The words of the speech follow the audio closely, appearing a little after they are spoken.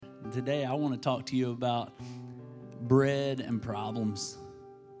Today I want to talk to you about bread and problems.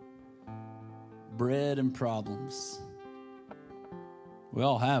 Bread and problems. We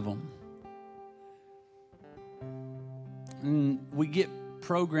all have them. And we get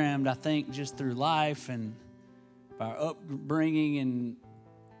programmed, I think, just through life and our upbringing and,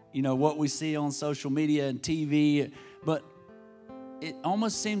 what we see on social media and TV. But it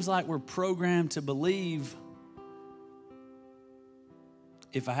almost seems like we're programmed to believe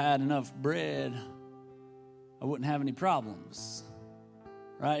if I had enough bread, I wouldn't have any problems,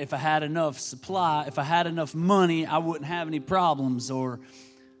 right? If I had enough supply, if I had enough money, I wouldn't have any problems.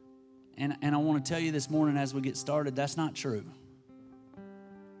 And I want to tell you this morning as we get started, that's not true.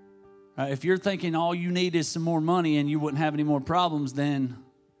 Right? If you're thinking all you need is some more money and you wouldn't have any more problems, then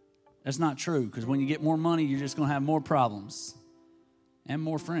that's not true. Because when you get more money, you're just going to have more problems and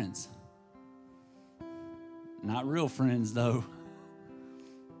more friends. Not real friends, though.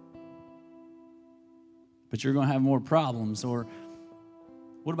 But you're going to have more problems. Or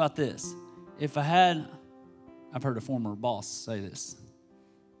what about this? I've heard a former boss say this.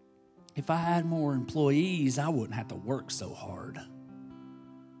 If I had more employees, I wouldn't have to work so hard.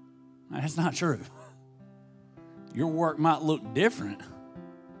 That's not true. Your work might look different,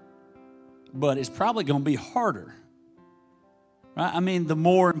 but it's probably going to be harder. Right? I mean, the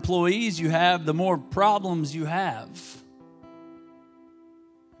more employees you have, the more problems you have.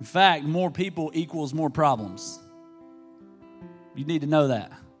 In fact, more people equals more problems. You need to know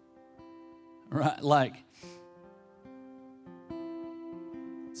that. Right?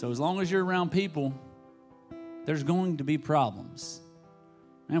 So as long as you're around people, there's going to be problems.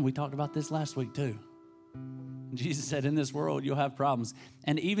 Man, we talked about this last week too. Jesus said, in this world, you'll have problems.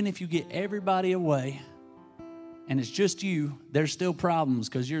 And even if you get everybody away and it's just you, there's still problems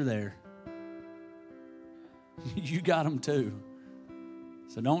because you're there. You got them too.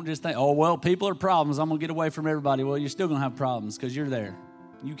 So don't just think, people are problems. I'm going to get away from everybody. Well, you're still going to have problems because you're there.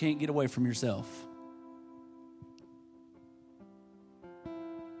 You can't get away from yourself.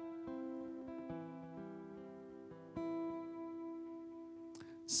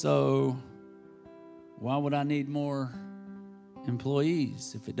 So why would I need more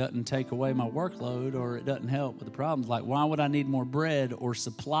employees if it doesn't take away my workload or it doesn't help with the problems? Like, why would I need more bread or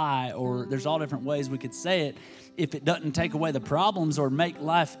supply, or there's all different ways we could say it, if it doesn't take away the problems or make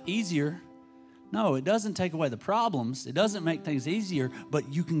life easier? No, it doesn't take away the problems. It doesn't make things easier,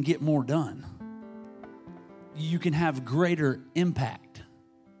 but you can get more done. You can have greater impact.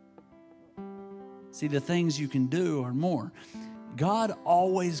 See, the things you can do are more. God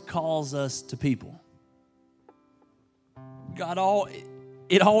always calls us to people.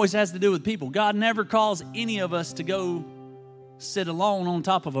 It always has to do with people. God never calls any of us to go sit alone on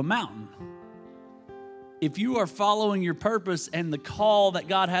top of a mountain. If you are following your purpose and the call that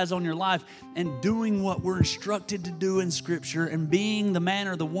God has on your life and doing what we're instructed to do in Scripture and being the man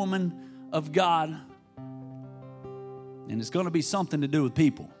or the woman of God, and it's going to be something to do with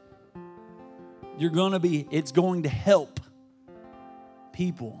people. It's going to help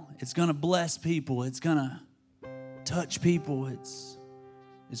people. It's going to bless people. It's going to touch people. It's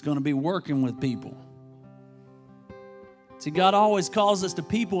going to be working with people. See, God always calls us to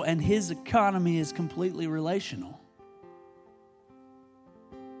people, and His economy is completely relational.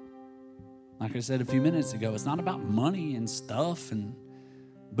 Like I said a few minutes ago, it's not about money and stuff and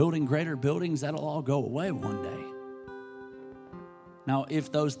building greater buildings. That'll all go away one day. Now,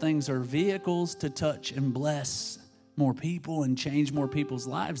 if those things are vehicles to touch and bless more people and change more people's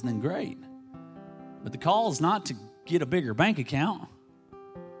lives, then great. But the call is not to get a bigger bank account.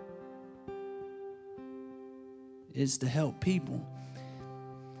 It's to help people.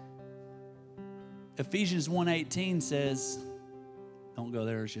 Ephesians 1:18 says, don't go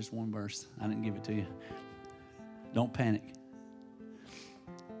there, it's just one verse. I didn't give it to you. Don't panic.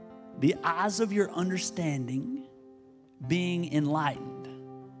 The eyes of your understanding being enlightened,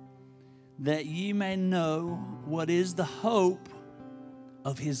 that ye may know what is the hope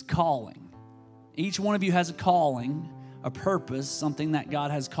of His calling. Each one of you has a calling, a purpose, something that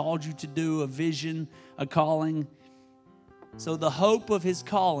God has called you to do, a vision, a calling. So the hope of His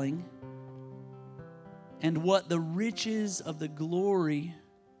calling, and what the riches of the glory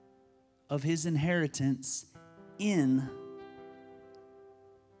of His inheritance in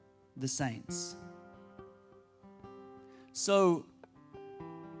the saints. So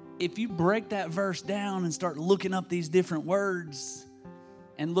if you break that verse down and start looking up these different words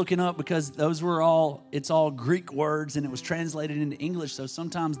and looking up, because it's all Greek words and it was translated into English, so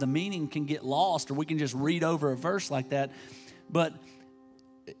sometimes the meaning can get lost, or we can just read over a verse like that. But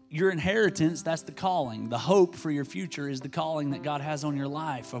your inheritance, that's the calling. The hope for your future is the calling that God has on your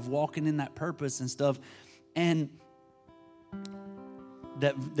life of walking in that purpose and stuff. And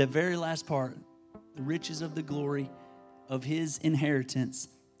the very last part, the riches of the glory of his inheritance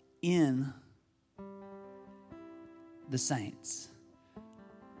in the saints.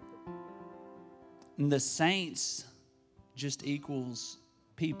 And the saints just equals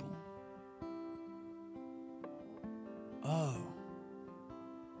people. Oh.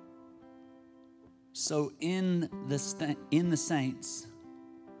 So in the saints,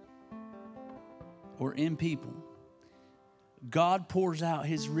 or in people, God pours out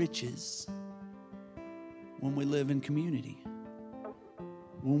his riches when we live in community,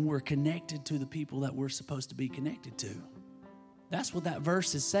 when we're connected to the people that we're supposed to be connected to. That's what that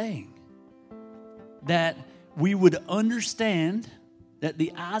verse is saying. That we would understand, that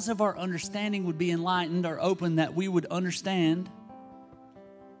the eyes of our understanding would be enlightened or open, that we would understand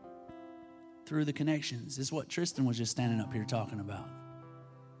through the connections. This is what Tristan was just standing up here talking about.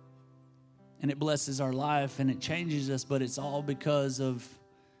 And it blesses our life and it changes us, but it's all because of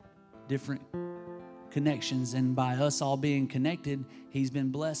different connections. And by us all being connected, he's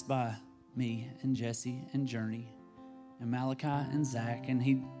been blessed by me and Jesse and Journey and Malachi and Zach. And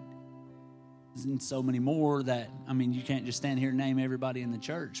and so many more that, I mean, you can't just stand here and name everybody in the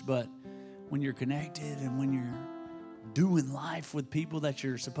church. But when you're connected and when you're doing life with people that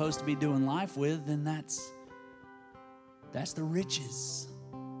you're supposed to be doing life with, then that's the riches.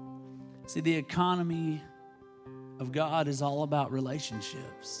 See, the economy of God is all about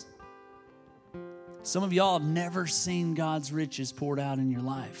relationships. Some of y'all have never seen God's riches poured out in your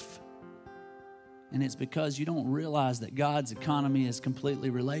life. And it's because you don't realize that God's economy is completely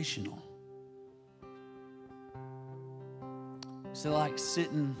relational. So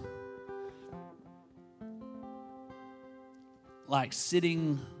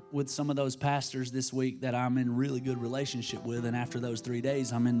sitting with some of those pastors this week that I'm in really good relationship with, and after those 3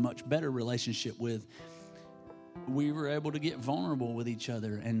 days I'm in much better relationship with, we were able to get vulnerable with each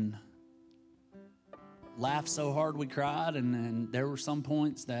other and laugh so hard we cried, and there were some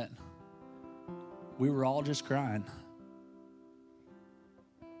points that we were all just crying.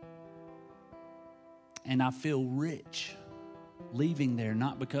 And I feel rich leaving there,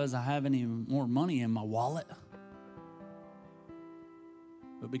 not because I have any more money in my wallet,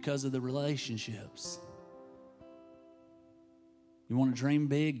 but because of the relationships. You want to dream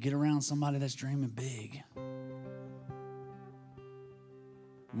big? Get around somebody that's dreaming big.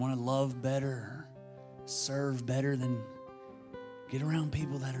 You want to love better, serve better, then get around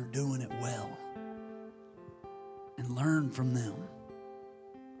people that are doing it well and learn from them.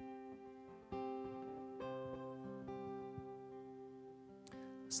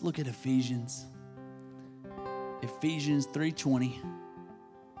 Let's look at Ephesians 3:20.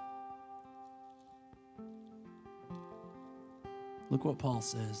 Look what Paul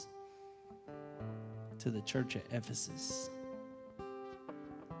says to the church at Ephesus.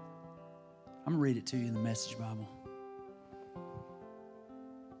 I'm going to read it to you in the Message Bible.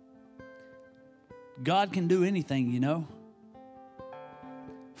 God can do anything, you know.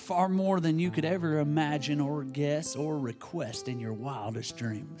 Far more than you could ever imagine or guess or request in your wildest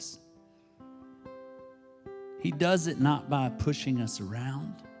dreams. He does it not by pushing us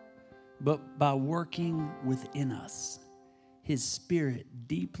around, but by working within us, His Spirit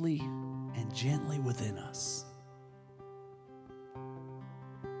deeply and gently within us.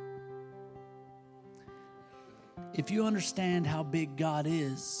 If you understand how big God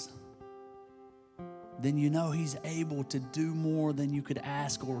is, then you know He's able to do more than you could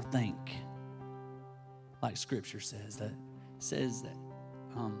ask or think. Like Scripture says that.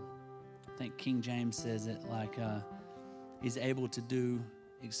 I think King James says it like He's able to do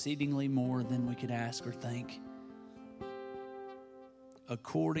exceedingly more than we could ask or think,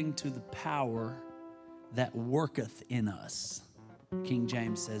 according to the power that worketh in us. King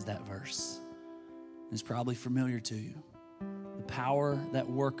James says that verse. It's probably familiar to you. The power that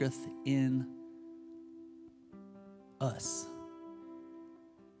worketh in us.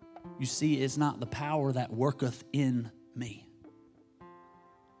 You see, it's not the power that worketh in me.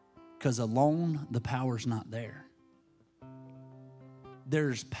 Because alone, the power's not there.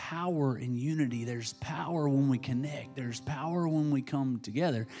 There's power in unity. There's power when we connect. There's power when we come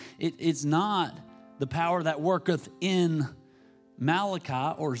together. It's not the power that worketh in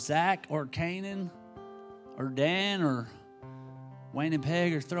Malachi or Zach or Canaan or Dan or Wayne and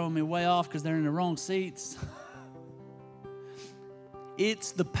Peg are throwing me way off because they're in the wrong seats.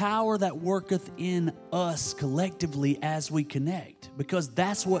 It's the power that worketh in us collectively as we connect, because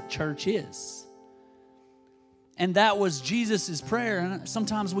that's what church is. And that was Jesus' prayer. And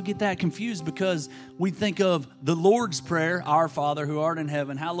sometimes we get that confused because we think of the Lord's Prayer, our Father who art in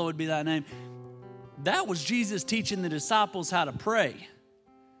heaven, hallowed be thy name. That was Jesus teaching the disciples how to pray,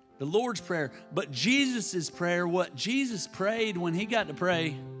 the Lord's Prayer. But Jesus' prayer, what Jesus prayed when he got to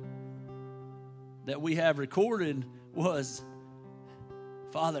pray, that we have recorded was,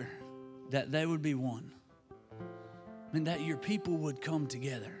 Father, that they would be one. And that your people would come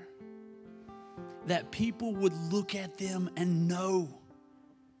together. That people would look at them and know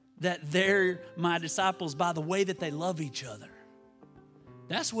that they're my disciples by the way that they love each other.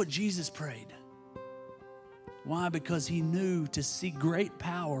 That's what Jesus prayed. Why? Because he knew to see great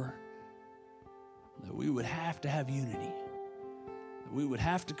power that we would have to have unity. That we would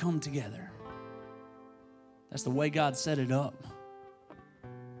have to come together. That's the way God set it up.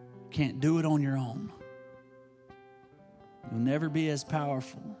 Can't do it on your own. You'll never be as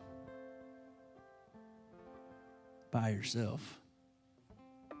powerful by yourself.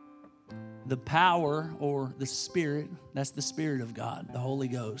 The power or the Spirit, that's the Spirit of God, the Holy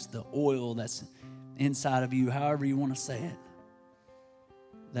Ghost, the oil that's inside of you, however you want to say it,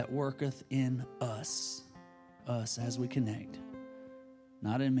 that worketh in us as we connect.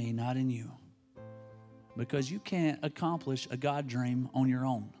 Not in me, not in you. Because you can't accomplish a God dream on your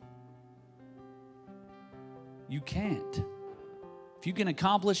own. You can't. If you can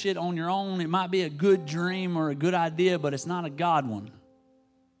accomplish it on your own, it might be a good dream or a good idea, but it's not a God one.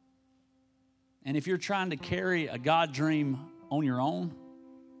 And if you're trying to carry a God dream on your own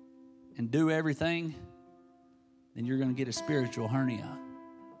and do everything, then you're going to get a spiritual hernia.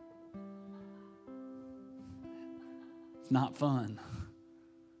 It's not fun.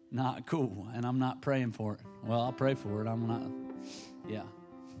 Not cool. And I'm not praying for it. Well, I'll pray for it. I'm not. Yeah.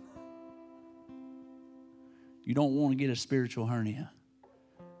 You don't want to get a spiritual hernia.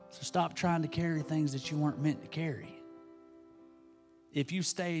 So stop trying to carry things that you weren't meant to carry. If you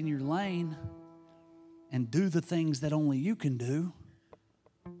stay in your lane and do the things that only you can do,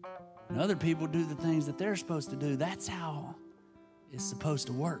 and other people do the things that they're supposed to do, that's how it's supposed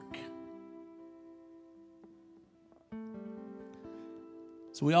to work.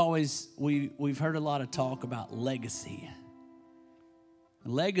 So we've heard a lot of talk about legacy.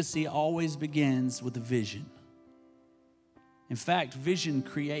 Legacy always begins with a vision. In fact, vision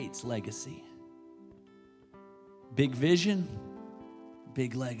creates legacy. Big vision,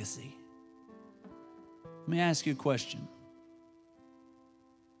 big legacy. Let me ask you a question.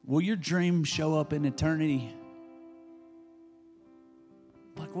 Will your dream show up in eternity?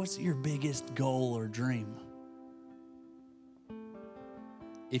 Like, what's your biggest goal or dream?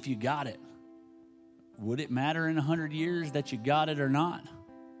 If you got it, would it matter in 100 years that you got it or not?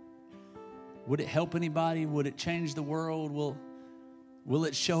 Would it help anybody? Would it change the world? Will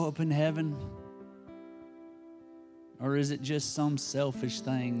it show up in heaven? Or is it just some selfish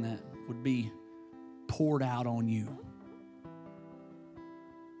thing that would be poured out on you?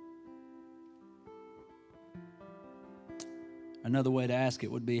 Another way to ask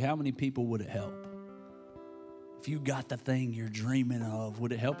it would be, how many people would it help? If you got the thing you're dreaming of,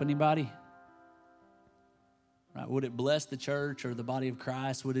 would it help anybody? Right? Would it bless the church or the body of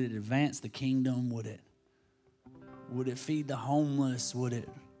Christ? Would it advance the kingdom? Would it feed the homeless? Would it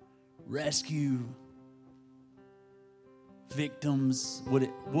rescue victims? Would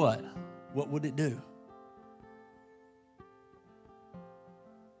it what? What would it do?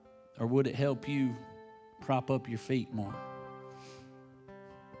 Or would it help you prop up your feet more?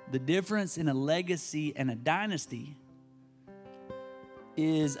 The difference in a legacy and a dynasty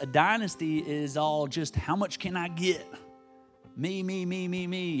is all just how much can I get?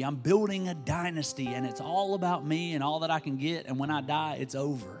 Me. I'm building a dynasty and it's all about me and all that I can get, and when I die, it's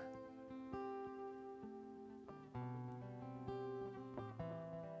over.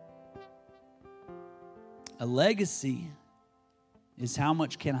 A legacy is how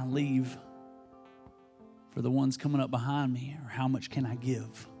much can I leave for the ones coming up behind me, or how much can I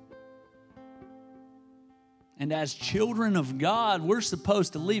give? And as children of God, we're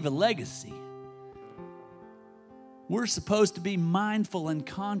supposed to leave a legacy. We're supposed to be mindful and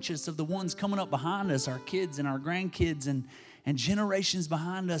conscious of the ones coming up behind us, our kids and our grandkids and generations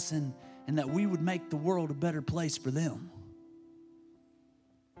behind us, and that we would make the world a better place for them.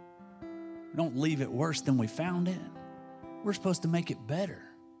 Don't leave it worse than we found it. We're supposed to make it better.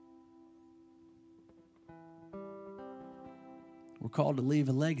 We're called to leave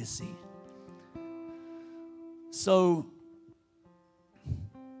a legacy. So,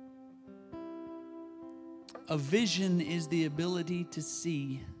 a vision is the ability to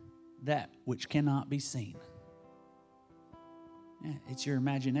see that which cannot be seen. Yeah, it's your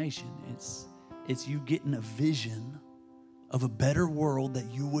imagination. It's you getting a vision of a better world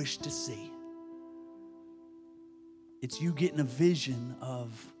that you wish to see. It's you getting a vision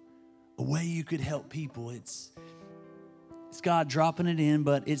of a way you could help people. It's God dropping it in,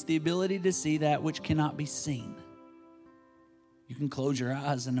 but it's the ability to see that which cannot be seen. You can close your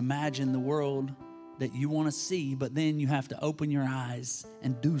eyes and imagine the world that you want to see, but then you have to open your eyes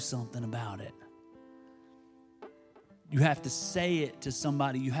and do something about it. You have to say it to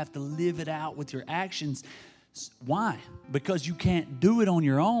somebody. You have to live it out with your actions. Why? Because you can't do it on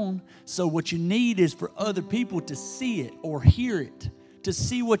your own. So what you need is for other people to see it or hear it, to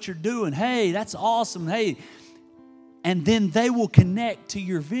see what you're doing. Hey, that's awesome. Hey, and then they will connect to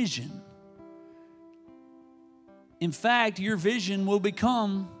your vision. In fact, your vision will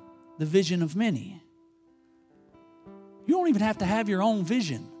become the vision of many. You don't even have to have your own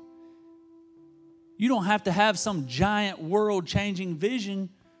vision. You don't have to have some giant world-changing vision.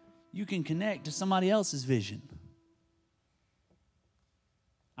 You can connect to somebody else's vision.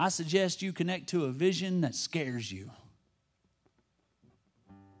 I suggest you connect to a vision that scares you.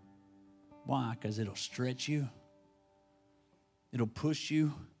 Why? Because it'll stretch you. It'll push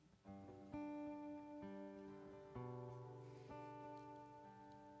you.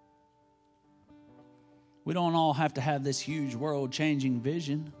 We don't all have to have this huge world-changing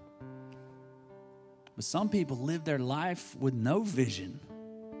vision. But some people live their life with no vision.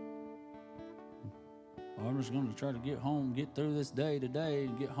 Well, I'm just going to try to get home, get through this day today,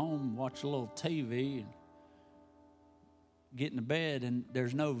 and get home, watch a little TV, and get into bed, and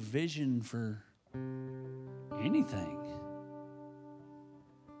there's no vision for anything.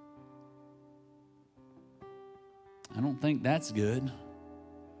 I don't think that's good.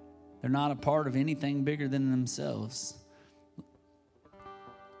 They're not a part of anything bigger than themselves.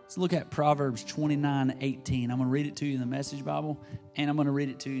 Let's look at Proverbs 29:18. I'm going to read it to you in the Message Bible, and I'm going to read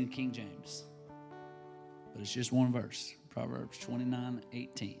it to you in King James. But it's just one verse. Proverbs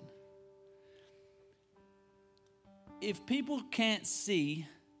 29:18. If people can't see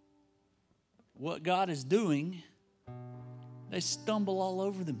what God is doing, they stumble all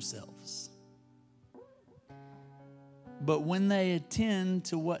over themselves. But when they attend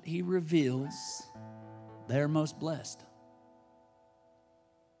to what He reveals, they are most blessed.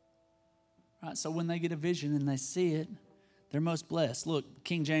 Right, so when they get a vision and they see it, they're most blessed. Look,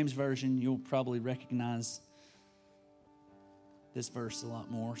 King James Version, you'll probably recognize this verse a lot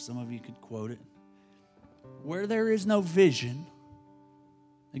more. Some of you could quote it. Where there is no vision,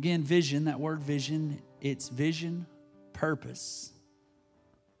 again, vision, that word vision, it's vision, purpose.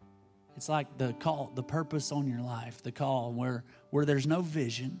 It's like the call, the purpose on your life, the call where there's no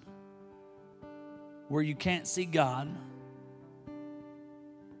vision, where you can't see God,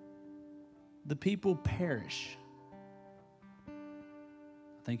 the people perish. I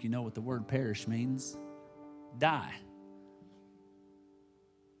think you know what the word perish means. Die.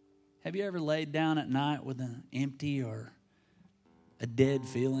 Have you ever laid down at night with an empty or a dead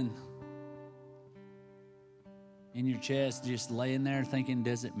feeling in your chest, just laying there thinking,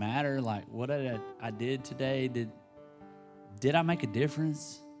 does it matter? Like, what I did today, did I make a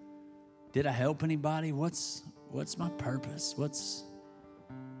difference? Did I help anybody? What's my purpose?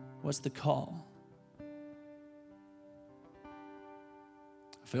 What's the call?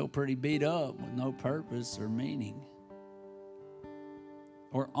 I feel pretty beat up with no purpose or meaning.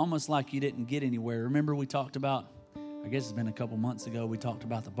 Or almost like you didn't get anywhere. Remember we talked about, I guess it's been a couple months ago, we talked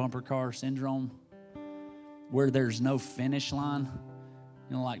about the bumper car syndrome, where there's no finish line.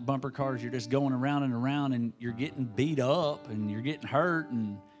 You know, like bumper cars, you're just going around and around and you're getting beat up and you're getting hurt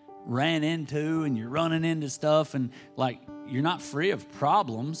and ran into and you're running into stuff and like you're not free of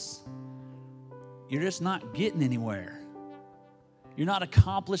problems. You're just not getting anywhere. You're not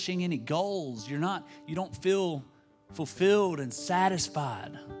accomplishing any goals. You don't feel fulfilled and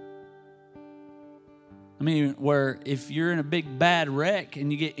satisfied. I mean, where if you're in a big bad wreck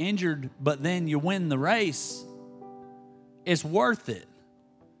and you get injured, but then you win the race, it's worth it.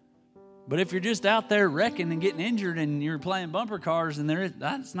 But if you're just out there wrecking and getting injured and you're playing bumper cars, and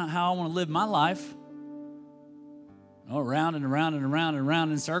that's not how I want to live my life. Around and around and around and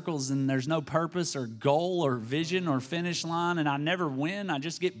around in circles, and there's no purpose or goal or vision or finish line, and I never win. I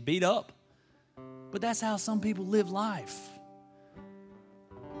just get beat up. But that's how some people live life.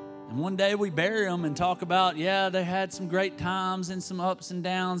 And one day we bury them and talk about, yeah, they had some great times and some ups and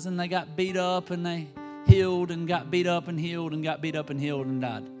downs, and they got beat up and they healed and got beat up and healed and got beat up and healed and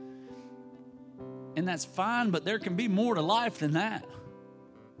died. And that's fine, but there can be more to life than that.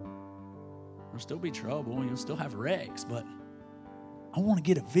 There'll still be trouble. You'll still have wrecks, but I want to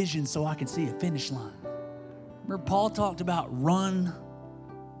get a vision so I can see a finish line. Remember Paul talked about run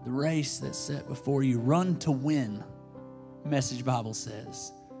the race that's set before you. Run to win, Message Bible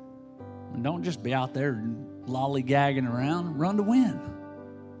says. And don't just be out there lollygagging around. Run to win.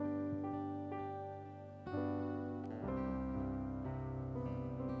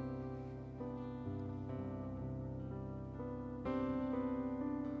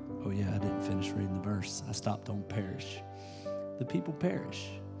 Oh yeah, I didn't finish reading the verse. I stopped on perish. The people perish.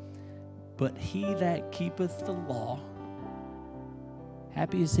 But he that keepeth the law,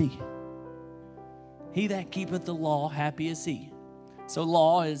 happy is he. He that keepeth the law, happy is he. So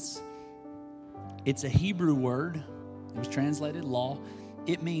law it's a Hebrew word. It was translated law.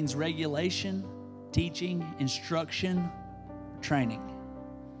 It means regulation, teaching, instruction, training.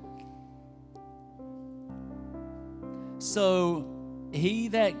 So he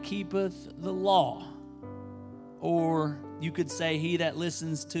that keepeth the law, or you could say he that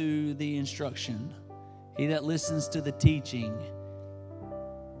listens to the instruction, he that listens to the teaching,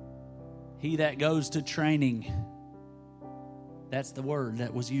 he that goes to training. That's the word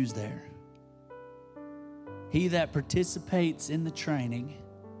that was used there. He that participates in the training,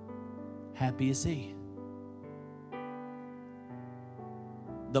 happy is he.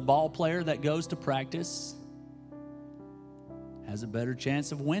 The ball player that goes to practice has a better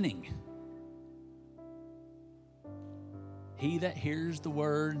chance of winning. He that hears the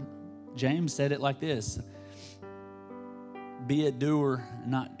word, James said it like this: be a doer,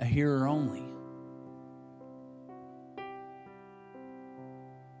 not a hearer only.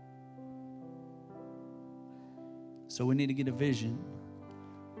 So we need to get a vision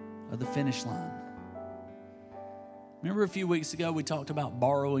of the finish line. Remember a few weeks ago we talked about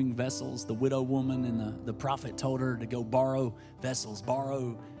borrowing vessels. The widow woman and the prophet told her to go borrow vessels,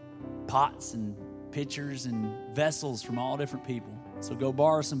 borrow pots and pitchers and vessels from all different people. So go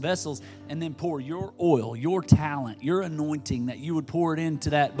borrow some vessels and then pour your oil, your talent, your anointing that you would pour it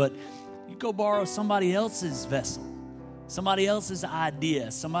into that. But you go borrow somebody else's vessel, somebody else's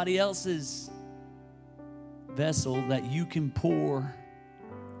idea, somebody else's vessel that you can pour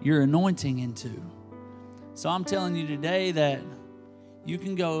your anointing into. So I'm telling you today that you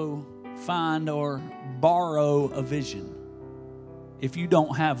can go find or borrow a vision if you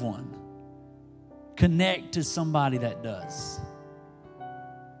don't have one. Connect to somebody that does.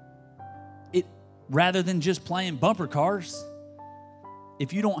 Rather than just playing bumper cars,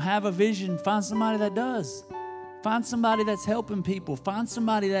 if you don't have a vision, find somebody that does. Find somebody that's helping people. Find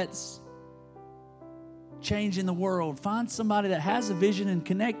somebody that's changing the world. Find somebody that has a vision and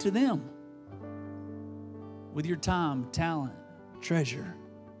connect to them with your time, talent, treasure.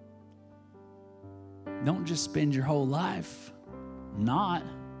 Don't just spend your whole life not.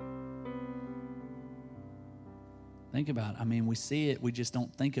 Think about it. I mean, we see it. We just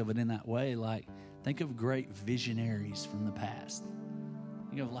don't think of it in that way. Like, think of great visionaries from the past.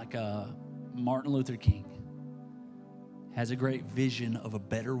 Think of like Martin Luther King. Has a great vision of a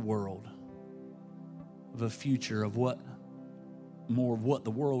better world, of a future, of what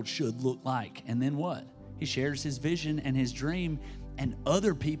the world should look like. And then what? He shares his vision and his dream, and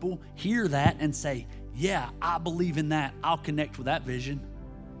other people hear that and say, yeah, I believe in that. I'll connect with that vision.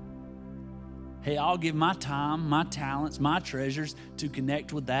 Hey, I'll give my time, my talents, my treasures to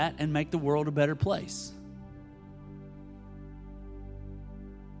connect with that and make the world a better place.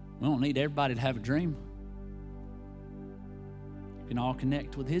 We don't need everybody to have a dream. You can all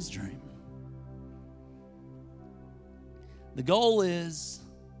connect with his dream. The goal is,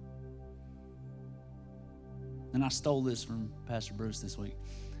 and I stole this from Pastor Bruce this week,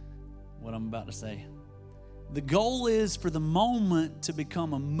 what I'm about to say. The goal is for the moment to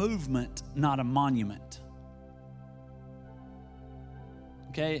become a movement, not a monument.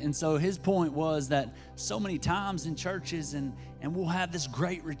 Okay, and so his point was that so many times in churches, and we'll have this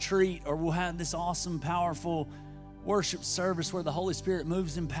great retreat, or we'll have this awesome, powerful worship service where the Holy Spirit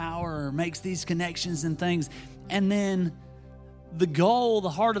moves in power or makes these connections and things. And then the goal, the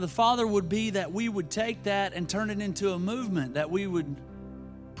heart of the Father would be that we would take that and turn it into a movement, that we would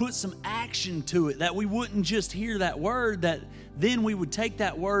put some action to it, that we wouldn't just hear that word, that then we would take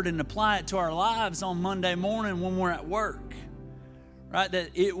that word and apply it to our lives on Monday morning when we're at work, right?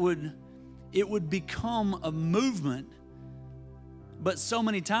 That it would become a movement. But so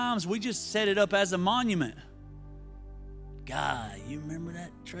many times we just set it up as a monument. God, you remember that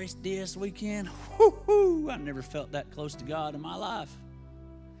Trace Diaz weekend? Woo-hoo, I never felt that close to God in my life.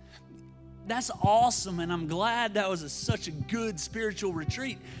 That's awesome, and I'm glad that was such a good spiritual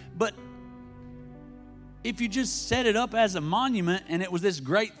retreat. But if you just set it up as a monument and it was this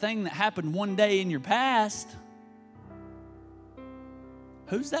great thing that happened one day in your past,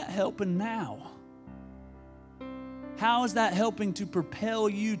 who's that helping now? How is that helping to propel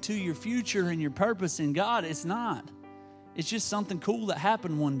you to your future and your purpose in God? It's not. It's just something cool that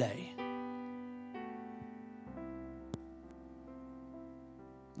happened one day.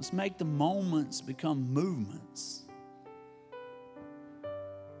 Let's make the moments become movements.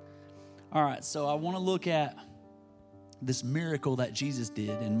 All right, so I want to look at this miracle that Jesus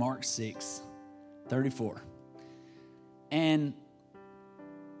did in Mark 6:34. And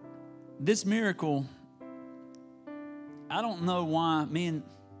this miracle, I don't know why. Me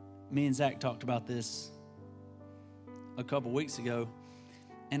and Zach talked about this a couple weeks ago.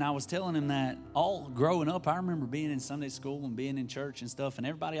 And I was telling him that all growing up, I remember being in Sunday school and being in church and stuff. And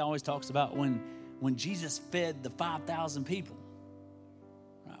everybody always talks about when Jesus fed the 5,000 people,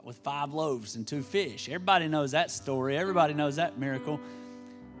 right, with 5 loaves and 2 fish. Everybody knows that story. Everybody knows that miracle.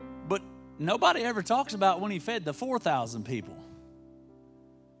 But nobody ever talks about when he fed the 4,000 people.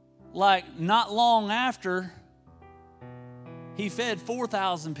 Like, not long after, he fed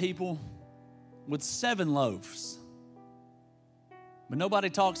 4,000 people with 7 loaves. But nobody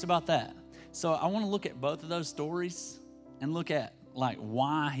talks about that. So I want to look at both of those stories and look at like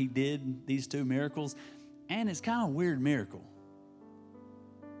why he did these 2 miracles. And it's kind of a weird miracle.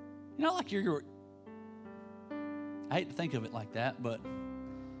 You know, like I hate to think of it like that, but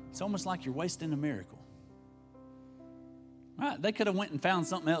it's almost like you're wasting a miracle. Right? They could have went and found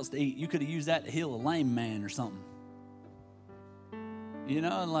something else to eat. You could have used that to heal a lame man or something. You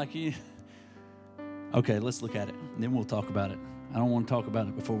know, like you. Okay, let's look at it. And then we'll talk about it. I don't want to talk about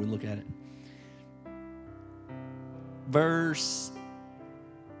it before we look at it.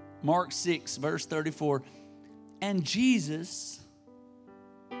 Mark 6, verse 34. And Jesus,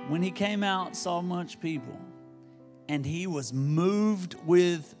 when he came out, saw much people, and he was moved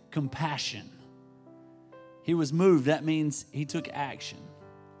with compassion. He was moved. That means he took action.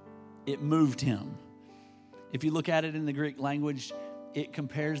 It moved him. If you look at it in the Greek language, it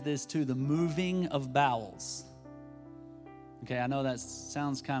compares this to the moving of bowels. Okay, I know that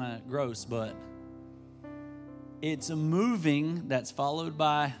sounds kind of gross, but it's a moving that's followed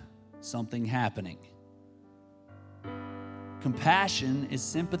by something happening. Compassion is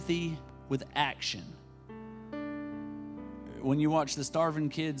sympathy with action. When you watch the starving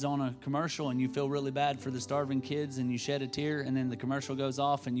kids on a commercial and you feel really bad for the starving kids and you shed a tear and then the commercial goes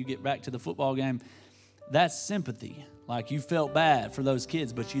off and you get back to the football game, that's sympathy. Like you felt bad for those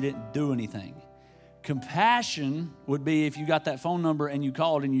kids, but you didn't do anything. Compassion would be if you got that phone number and you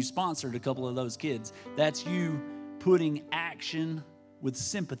called and you sponsored a couple of those kids. That's you putting action with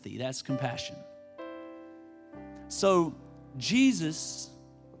sympathy. That's compassion. So Jesus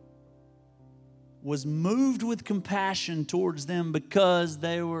was moved with compassion towards them because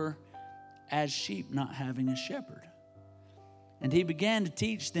they were as sheep not having a shepherd. And he began to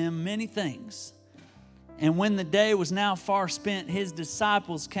teach them many things. And when the day was now far spent, his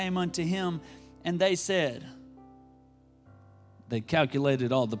disciples came unto him, and they said, they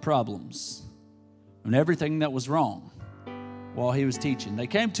calculated all the problems and everything that was wrong while he was teaching. They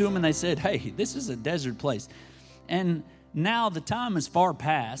came to him and they said, hey, this is a desert place. And now the time is far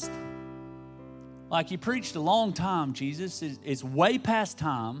past. Like you preached a long time, Jesus. It's way past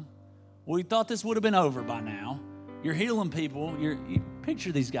time. We thought this would have been over by now. You're healing people. You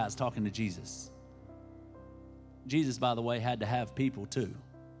picture these guys talking to Jesus. Jesus, by the way, had to have people too.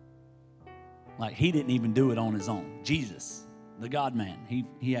 Like he didn't even do it on his own. Jesus, the God-man,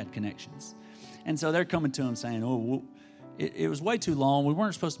 he had connections. And so they're coming to him saying, oh, it was way too long. We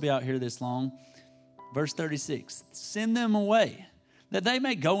weren't supposed to be out here this long. Verse 36, send them away, that they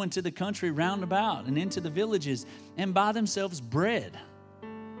may go into the country round about and into the villages and buy themselves bread,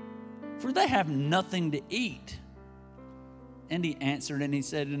 for they have nothing to eat. And he answered and he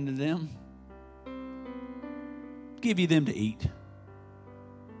said unto them, give you them to eat.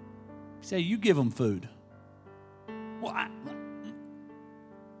 Say, you give them food. Well,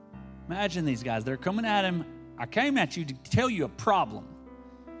 imagine these guys. They're coming at him. I came at you to tell you a problem.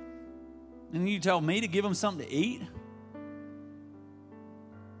 And you tell me to give them something to eat?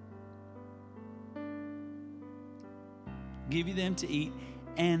 Give you them to eat.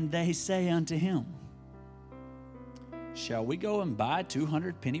 And they say unto him, shall we go and buy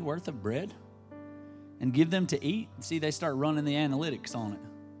 200 penny worth of bread and give them to eat? See, they start running the analytics on it.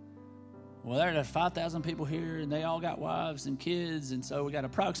 Well, there's 5,000 people here, and they all got wives and kids, and so we got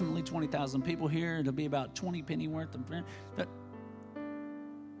approximately 20,000 people here. It'll be about 20 penny worth of bread.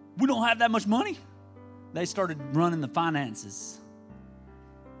 We don't have that much money. They started running the finances.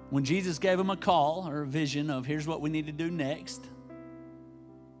 When Jesus gave them a call or a vision of here's what we need to do next,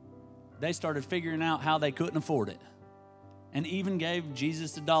 they started figuring out how they couldn't afford it. and even gave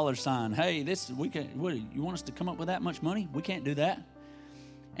Jesus a dollar sign. Hey, what, you want us to come up with that much money? We can't do that.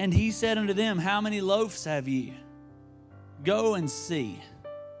 And he said unto them, how many loaves have ye? Go and see.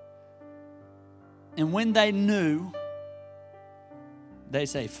 And when they knew, they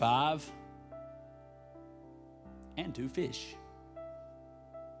say 5 and 2 fish.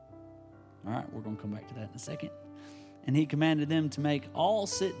 All right, we're going to come back to that in a second. And he commanded them to make all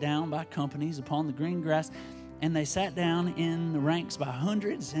sit down by companies upon the green grass. And they sat down in the ranks by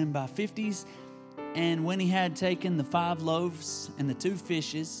hundreds and by 50s. And when he had taken the 5 loaves and the 2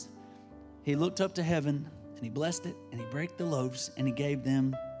 fishes, he looked up to heaven, and he blessed it, and he brake the loaves, and he gave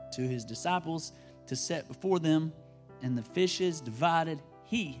them to his disciples to set before them. And the fishes divided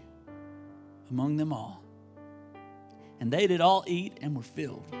he among them all. And they did all eat and were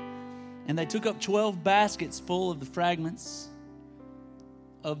filled. And they took up 12 baskets full of the fragments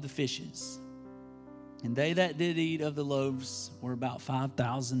of the fishes. And they that did eat of the loaves were about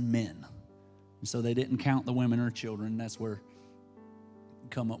 5,000 men. And so they didn't count the women or children. That's where you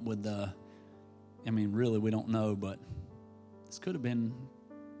come up with really we don't know, but this could have been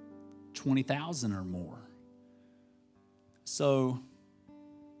 20,000 or more. So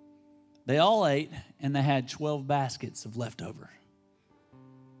they all ate, and they had 12 baskets of leftover.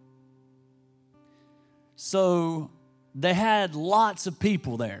 So they had lots of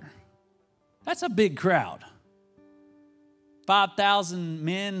people there. That's a big crowd. 5,000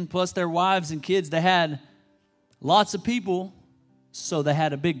 men plus their wives and kids. They had lots of people, so they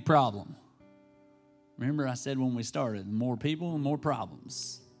had a big problem. Remember I said when we started, more people, more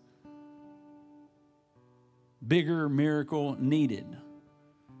problems. Bigger miracle needed.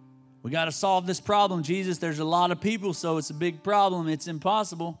 We got to solve this problem, Jesus. There's a lot of people, so it's a big problem. It's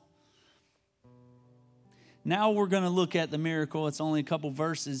impossible. Now we're going to look at the miracle. It's only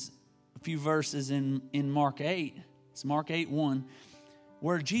a few verses in Mark 8. It's Mark 8:1,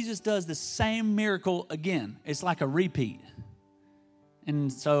 where Jesus does the same miracle again. It's like a repeat.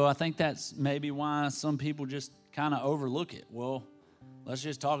 And so I think that's maybe why some people just kind of overlook it. Well, let's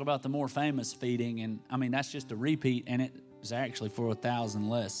just talk about the more famous feeding. And that's just a repeat, and it was actually for 1,000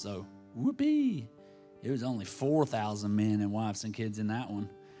 less. So whoopee. It was only 4,000 men and wives and kids in that one.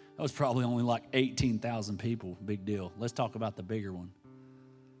 That was probably only like 18,000 people. Big deal. Let's talk about the bigger one.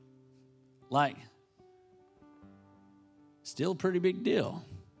 Still a pretty big deal.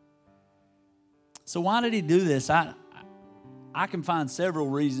 So why did he do this? I can find several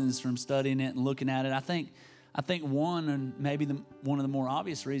reasons from studying it and looking at it. I think one, and maybe one of the more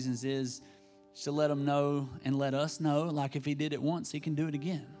obvious reasons, is to let them know and let us know, like if he did it once, he can do it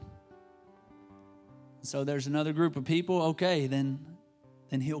again. So there's another group of people, okay, then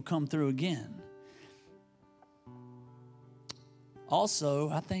he'll come through again. Also,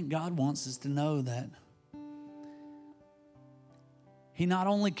 I think God wants us to know that he not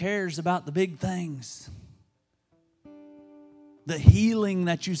only cares about the big things, the healing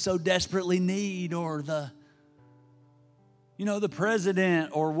that you so desperately need, or the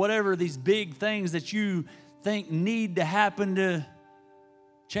president, or whatever, these big things that you think need to happen to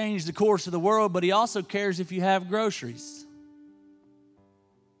change the course of the world, but he also cares if you have groceries.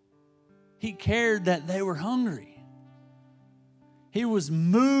 He cared that they were hungry. He was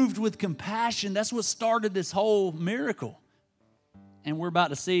moved with compassion. That's what started this whole miracle. And we're about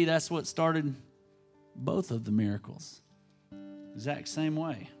to see that's what started both of the miracles. Exact same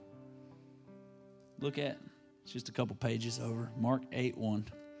way. Look at, it's just a couple pages over, Mark 8:1.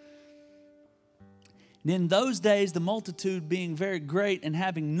 And in those days, the multitude being very great and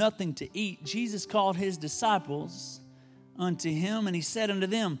having nothing to eat, Jesus called his disciples unto him, and he said unto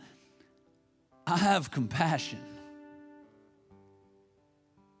them, I have compassion.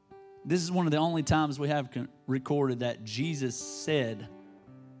 This is one of the only times we have recorded that Jesus said,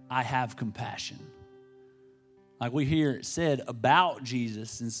 I have compassion. Like we hear it said about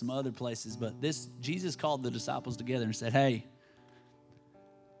Jesus in some other places, but Jesus called the disciples together and said, hey,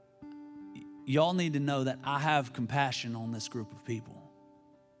 y'all need to know that I have compassion on this group of people.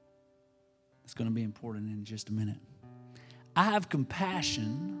 It's going to be important in just a minute. I have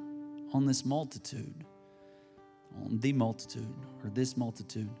compassion on this multitude, on the multitude, or this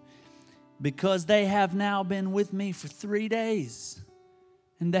multitude, because they have now been with me for 3 days,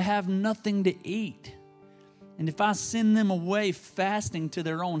 and they have nothing to eat. And if I send them away fasting to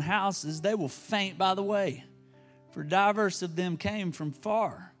their own houses, they will faint by the way, for divers of them came from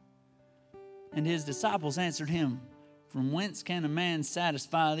far. And his disciples answered him, from whence can a man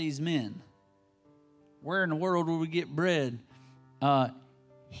satisfy these men? Where in the world will we get bread?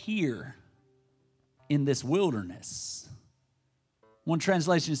 Here in this wilderness. One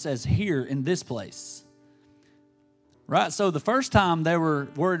translation says here in this place. Right? So the first time they were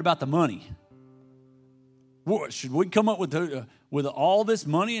worried about the money. What, should we come up with all this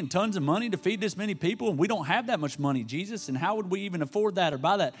money and tons of money to feed this many people? And we don't have that much money, Jesus. And how would we even afford that or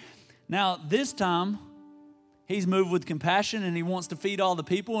buy that? Now, this time, he's moved with compassion and he wants to feed all the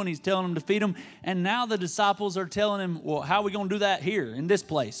people and he's telling them to feed them. And now the disciples are telling him, well, how are we going to do that here in this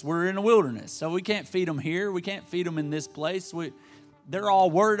place? We're in a wilderness, so we can't feed them here. We can't feed them in this place. They're all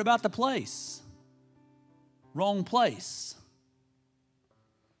worried about the place. Wrong place.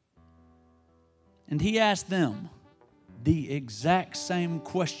 And he asked them the exact same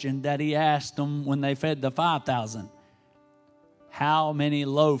question that he asked them when they fed the 5,000. How many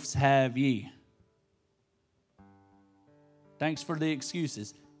loaves have ye? Thanks for the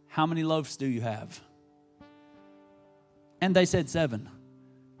excuses. How many loaves do you have? And they said 7.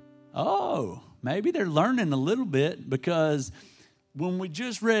 Oh, maybe they're learning a little bit, because when we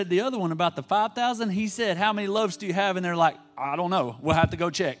just read the other one about the 5,000, he said, how many loaves do you have? And they're like, I don't know. We'll have to go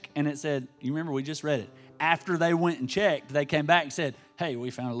check. And it said, you remember we just read it. After they went and checked, they came back and said, hey, we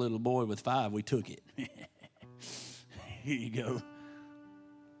found a little boy with 5. We took it. Here you go.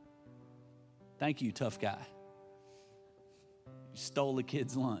 Thank you, tough guy. You stole the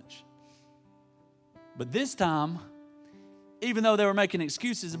kid's lunch. But this time, even though they were making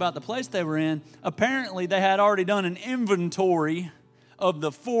excuses about the place they were in, apparently they had already done an inventory of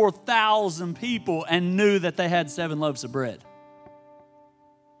the 4,000 people and knew that they had 7 loaves of bread.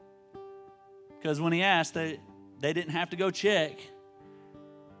 Because when he asked, they didn't have to go check.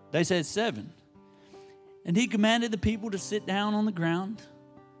 They said 7. And he commanded the people to sit down on the ground.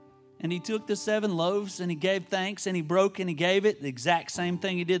 And he took the 7 loaves and he gave thanks and he broke and he gave it, the exact same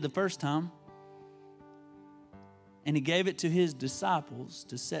thing he did the first time. And he gave it to his disciples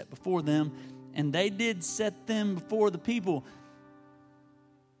to set before them. And they did set them before the people.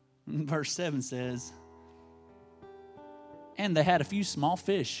 Verse 7 says, and they had a few small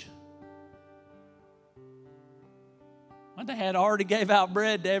fish. Well, they had already gave out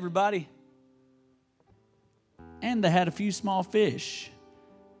bread to everybody. And they had a few small fish.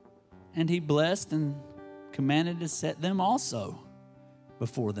 And he blessed and commanded to set them also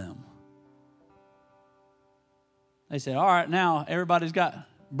before them. They said, all right, now everybody's got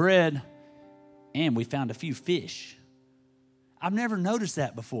bread and we found a few fish. I've never noticed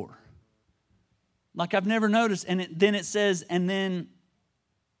that before. Like I've never noticed. And then it says, and then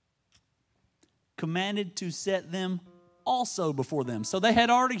commanded to set them also before them. So they had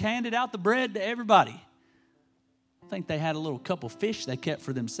already handed out the bread to everybody. I think they had a little couple fish they kept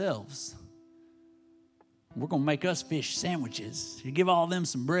for themselves. We're going to make us fish sandwiches. You give all them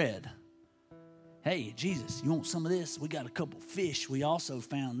some bread. Hey, Jesus, you want some of this? We got a couple fish. We also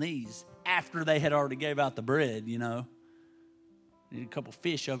found these after they had already gave out the bread, you know. Need a couple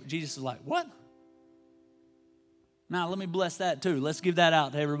fish. Jesus was like, what? Now, let me bless that too. Let's give that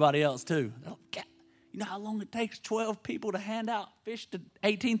out to everybody else too. You know how long it takes 12 people to hand out fish to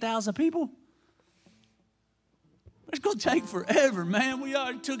 18,000 people? It's going to take forever, man. We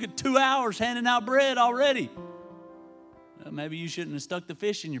already took it 2 hours handing out bread already. Well, maybe you shouldn't have stuck the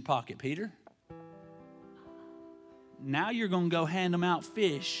fish in your pocket, Peter. Now you're going to go hand them out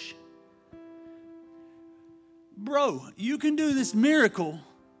fish. Bro, you can do this miracle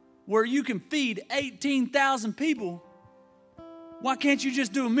where you can feed 18,000 people. Why can't you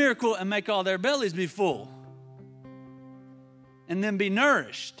just do a miracle and make all their bellies be full? And then be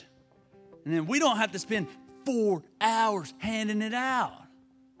nourished. And then we don't have to spend 4 hours handing it out.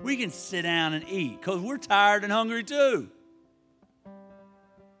 We can sit down and eat because we're tired and hungry too.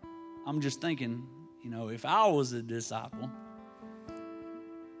 I'm just thinking, you know, if I was a disciple.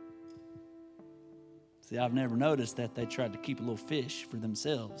 See, I've never noticed that they tried to keep a little fish for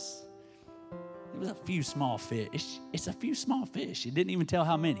themselves. It was a few small fish. It's a few small fish. It didn't even tell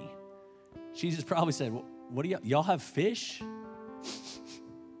how many. Jesus probably said, well, what do y'all have fish?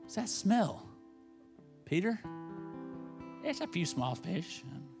 What's that smell? Peter? It's a few small fish.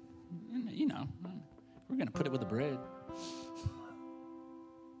 You know, we're going to put it with the bread.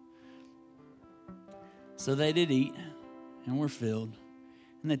 So they did eat and were filled.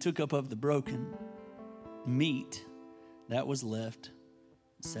 And they took up of the broken meat that was left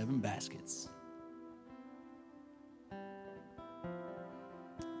 7 baskets.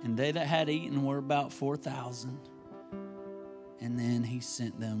 And they that had eaten were about 4,000. And then he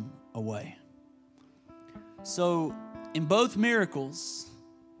sent them away. So in both miracles,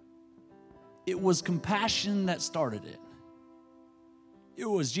 it was compassion that started it. It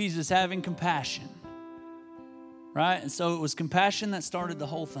was Jesus having compassion. Right? And so it was compassion that started the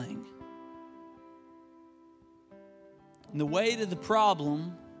whole thing. And the way to the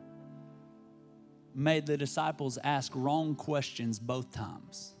problem made the disciples ask wrong questions both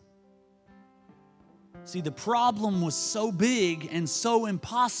times. See, the problem was so big and so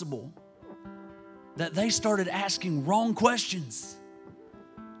impossible that they started asking wrong questions.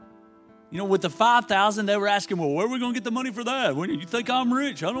 You know, with the 5,000, they were asking, well, where are we going to get the money for that? When you think I'm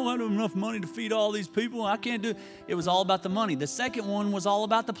rich? I don't have enough money to feed all these people. I can't do it. It was all about the money. The second one was all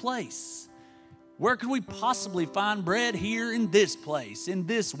about the place. Where could we possibly find bread here in this place, in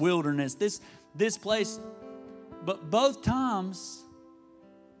this wilderness, this place? But both times,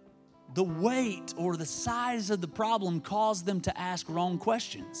 the weight or the size of the problem caused them to ask wrong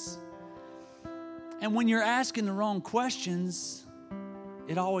questions. And when you're asking the wrong questions,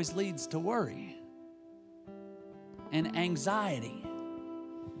 it always leads to worry and anxiety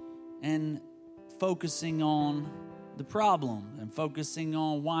and focusing on the problem and focusing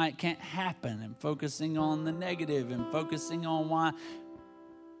on why it can't happen and focusing on the negative and focusing on why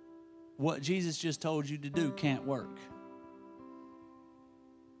what Jesus just told you to do can't work.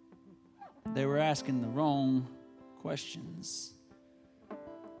 They were asking the wrong questions.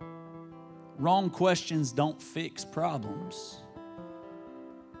 Wrong questions don't fix problems.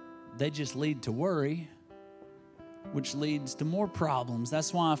 They just lead to worry, which leads to more problems.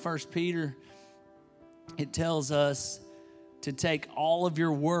 That's why 1 Peter, it tells us to take all of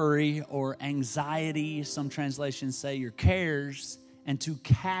your worry or anxiety, some translations say your cares, and to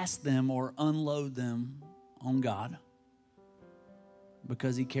cast them or unload them on God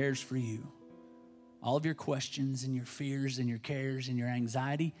because He cares for you. All of your questions and your fears and your cares and your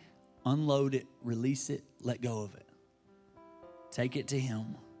anxiety, unload it, release it, let go of it. Take it to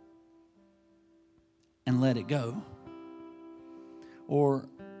Him and let it go. Or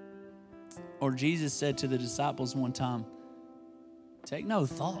Jesus said to the disciples one time, take no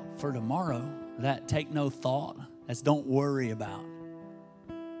thought for tomorrow. That take no thought, that's don't worry about.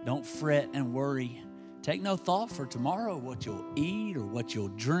 Don't fret and worry. Take no thought for tomorrow, what you'll eat or what you'll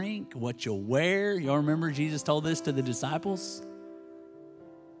drink, what you'll wear. Y'all remember Jesus told this to the disciples?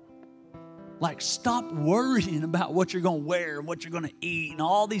 Like, stop worrying about what you're going to wear and what you're going to eat and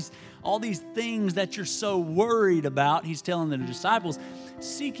all these things that you're so worried about. He's telling the disciples,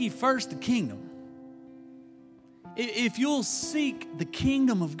 seek ye first the kingdom. If you'll seek the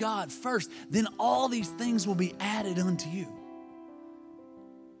kingdom of God first, then all these things will be added unto you.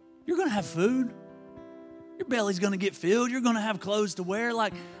 You're going to have food. Your belly's going to get filled. You're going to have clothes to wear.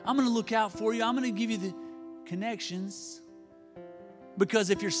 Like, I'm going to look out for you. I'm going to give you the connections.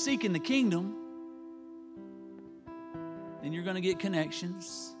 Because if you're seeking the kingdom, then you're going to get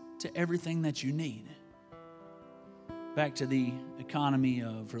connections to everything that you need. Back to the economy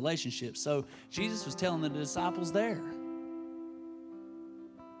of relationships. So Jesus was telling the disciples there,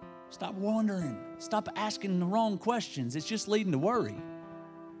 stop wondering. Stop asking the wrong questions. It's just leading to worry.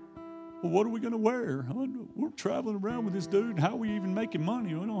 Well, what are we going to wear? We're traveling around with this dude. How are we even making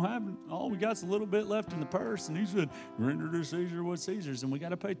money? We don't have, all we got's a little bit left in the purse. And he said, render to Caesar what Caesar's. And we got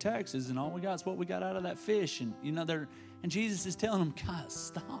to pay taxes. And all we got is what we got out of that fish. And, and Jesus is telling them, guys,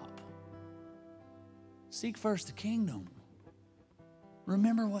 stop. Seek first the kingdom.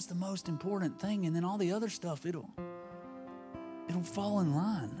 Remember what's the most important thing. And then all the other stuff, it'll fall in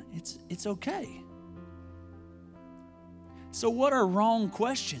line. It's okay. So what are wrong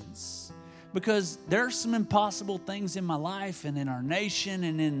questions? Because there are some impossible things in my life and in our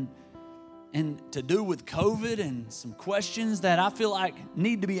nation and to do with COVID and some questions that I feel like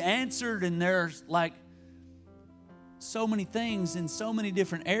need to be answered. And there's like so many things in so many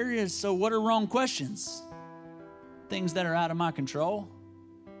different areas. So what are wrong questions? Things that are out of my control.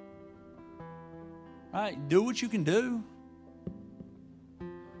 Right? Do what you can do.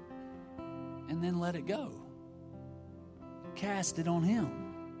 And then let it go. Cast it on Him.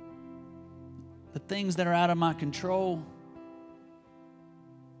 The things that are out of my control,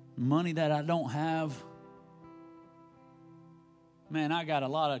 money that I don't have. Man, I got a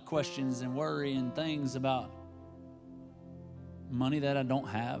lot of questions and worry and things about money that I don't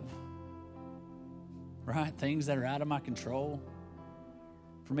have. Right? Things that are out of my control.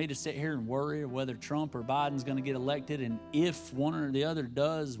 For me to sit here and worry whether Trump or Biden's going to get elected and if one or the other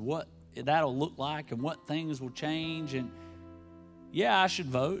does, what that'll look like and what things will change. And yeah, I should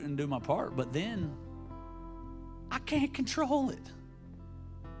vote and do my part, but then I can't control it.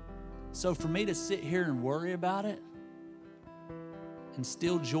 So for me to sit here and worry about it and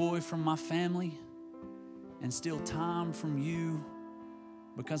steal joy from my family and steal time from you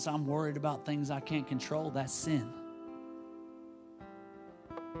because I'm worried about things I can't control, that's sin.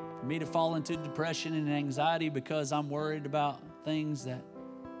 For me to fall into depression and anxiety because I'm worried about things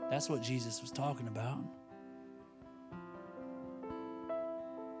that's what Jesus was talking about.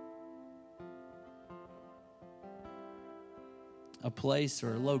 a place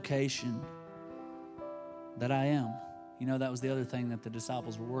or a location that I am. You know, that was the other thing that the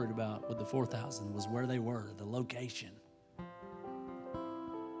disciples were worried about with the 4,000 was where they were, the location.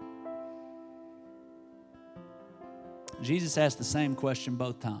 Jesus asked the same question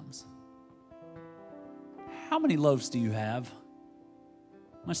both times. How many loaves do you have?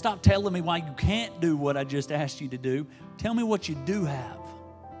 Now stop telling me why you can't do what I just asked you to do. Tell me what you do have.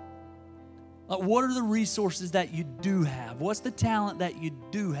 Like, what are the resources that you do have? What's the talent that you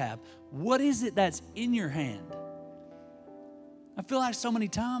do have? What is it that's in your hand? I feel like so many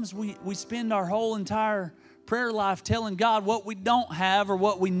times we spend our whole entire prayer life telling God what we don't have or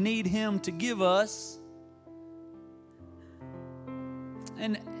what we need Him to give us.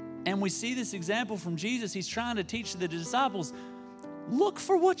 And we see this example from Jesus. He's trying to teach the disciples, look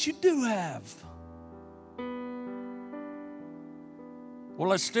for what you do have.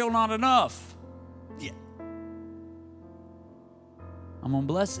 Well, it's still not enough. Yeah. I'm going to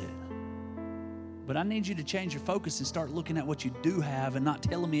bless it. But I need you to change your focus and start looking at what you do have and not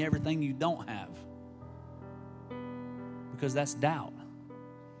telling me everything you don't have. Because that's doubt.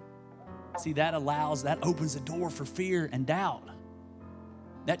 See, that opens the door for fear and doubt.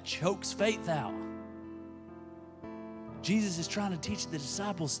 That chokes faith out. Jesus is trying to teach the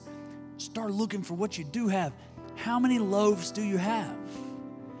disciples, start looking for what you do have. How many loaves do you have?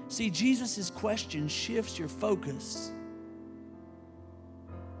 See, Jesus' question shifts your focus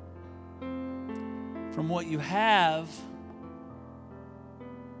from what you have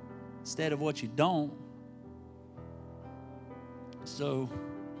instead of what you don't. So,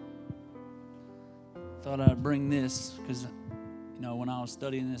 I thought I'd bring this because, you know, when I was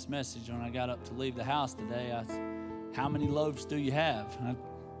studying this message, when I got up to leave the house today, I said, how many loaves do you have? A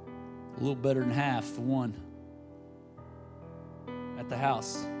little better than half for one at the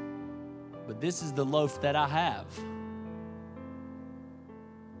house. But this is the loaf that I have.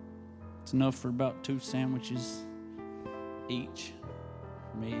 It's enough for about 2 sandwiches each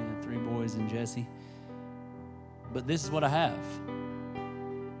for me and the 3 boys and Jesse. But this is what I have.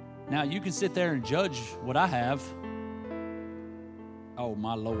 Now, you can sit there and judge what I have. Oh,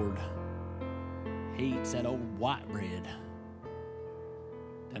 my Lord. He eats that old white bread.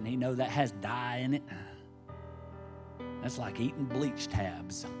 Doesn't he know that has dye in it? That's like eating bleach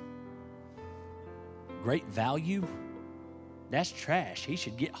tabs. Great value? That's trash. He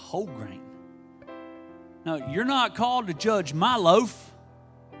should get whole grain. No, you're not called to judge my loaf.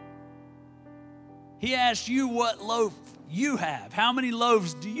 He asked you what loaf you have. How many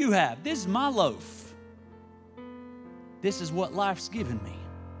loaves do you have? This is my loaf. This is what life's given me.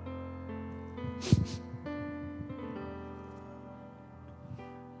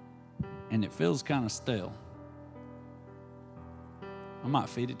 And it feels kind of stale. I might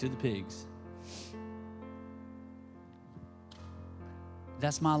feed it to the pigs.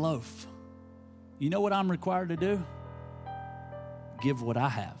 That's my loaf. You know what I'm required to do? Give what I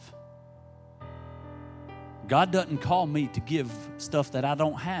have. God doesn't call me to give stuff that I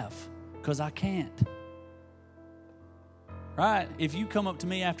don't have because I can't. Right? If you come up to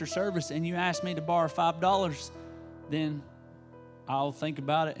me after service and you ask me to borrow $5, then I'll think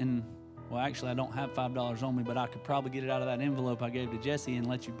about it and, well, actually, I don't have $5 on me, but I could probably get it out of that envelope I gave to Jesse and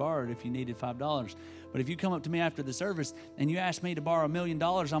let you borrow it if you needed $5. But if you come up to me after the service and you ask me to borrow $1 million,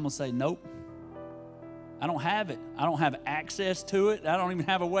 I'm going to say, nope. I don't have it. I don't have access to it. I don't even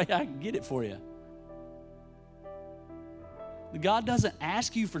have a way I can get it for you. God doesn't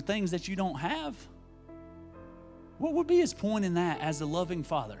ask you for things that you don't have. What would be His point in that as a loving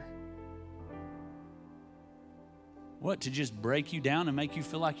Father? What, to just break you down and make you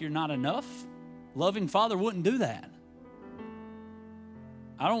feel like you're not enough? Loving Father wouldn't do that.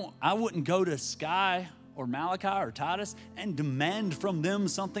 I wouldn't go to Sky or Malachi or Titus and demand from them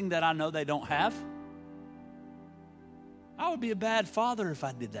something that I know they don't have. I would be a bad father if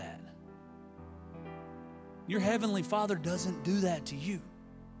I did that. Your Heavenly Father doesn't do that to you.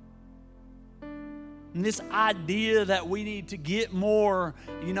 And this idea that we need to get more,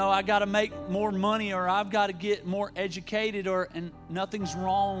 I got to make more money or I've got to get more educated and nothing's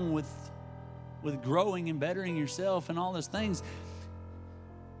wrong with growing and bettering yourself and all those things.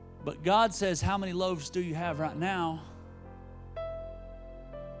 But God says, how many loaves do you have right now?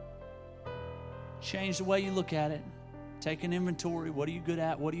 Change the way you look at it. Take an inventory. What are you good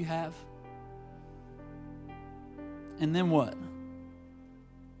at? What do you have? And then what?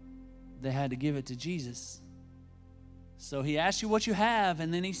 They had to give it to Jesus. So He asks you what you have,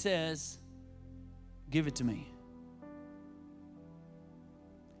 and then He says, give it to me.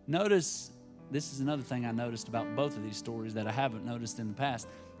 Notice, this is another thing I noticed about both of these stories that I haven't noticed in the past.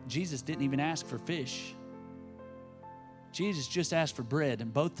 Jesus didn't even ask for fish. Jesus just asked for bread,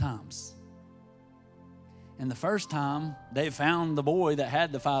 and both times. And the first time, they found the boy that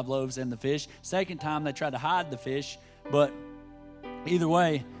had the 5 loaves and the fish. Second time, they tried to hide the fish. But either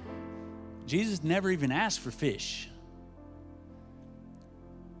way, Jesus never even asked for fish.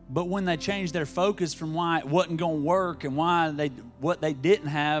 But when they changed their focus from why it wasn't going to work and what they didn't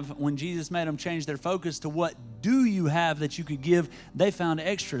have, when Jesus made them change their focus to what do you have that you could give, they found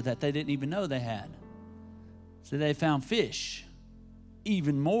extra that they didn't even know they had. So they found fish,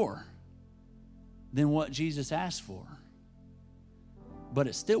 even more than what Jesus asked for. But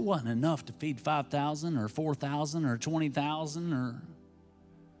it still wasn't enough to feed 5,000 or 4,000 or 20,000 or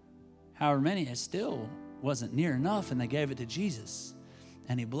however many. It still wasn't near enough, and they gave it to Jesus.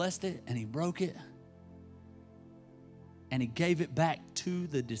 And he blessed it, and he broke it, and he gave it back to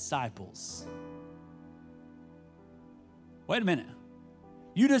the disciples. Wait a minute.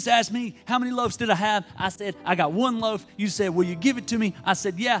 You just asked me, how many loaves did I have? I said, I got 1 loaf. You said, will you give it to me? I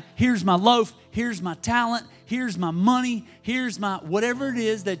said, yeah, here's my loaf. Here's my talent. Here's my money. Here's my whatever it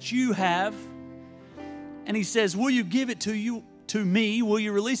is that you have. And he says, will you give it to me? Will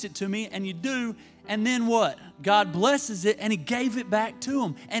you release it to me? And you do. And then what? God blesses it, and he gave it back to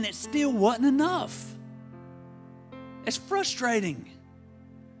him. And it still wasn't enough. It's frustrating.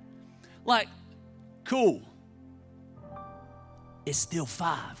 Like, cool. It's still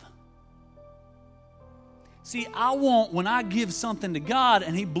 5. See, I want, when I give something to God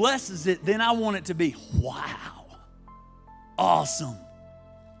and he blesses it, then I want it to be, wow, awesome.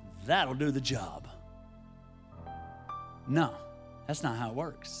 That'll do the job. No, that's not how it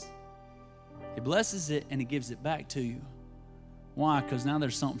works. He blesses it and he gives it back to you. Why? Because now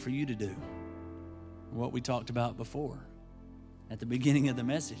there's something for you to do. What we talked about before at the beginning of the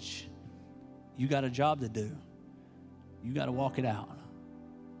message. You got a job to do. You got to walk it out.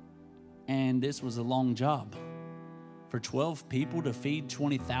 And this was a long job. For 12 people to feed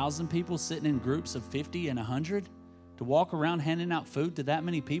 20,000 people sitting in groups of 50 and 100, to walk around handing out food to that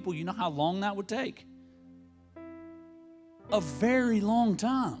many people, you know how long that would take? A very long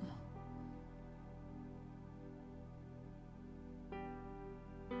time.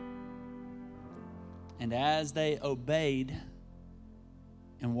 And as they obeyed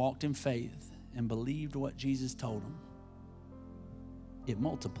and walked in faith and believed what Jesus told them, it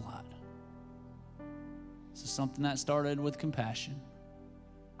multiplied. So something that started with compassion,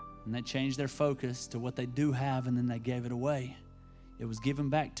 and they changed their focus to what they do have, and then they gave it away. It was given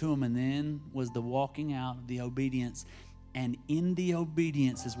back to them, and then was the walking out of the obedience. And in the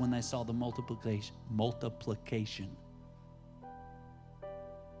obedience is when they saw the multiplication.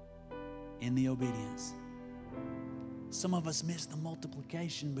 In the obedience. Some of us miss the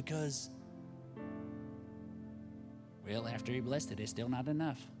multiplication because, well, after he blessed it, it's still not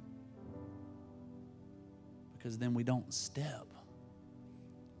enough. Because then we don't step.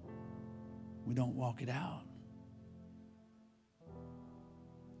 We don't walk it out.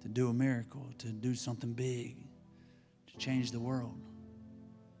 To do a miracle, to do something big, to change the world.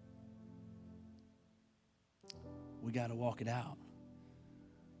 We got to walk it out.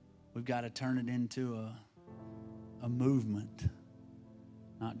 We've got to turn it into a movement,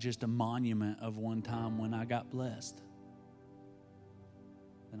 not just a monument of one time when I got blessed.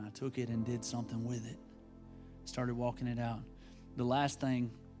 Then I took it and did something with it. Started walking it out. The last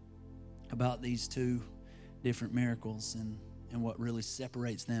thing about these 2 different miracles and what really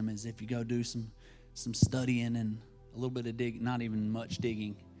separates them is if you go do some studying and a little bit of digging, not even much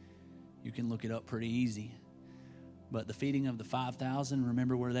digging, you can look it up pretty easy. But the feeding of the 5,000,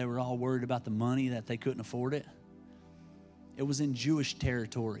 remember where they were all worried about the money that they couldn't afford it? It was in Jewish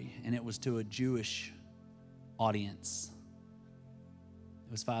territory, and it was to a Jewish audience.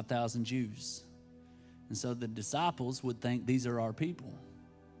 It was 5,000 Jews. And so the disciples would think these are our people.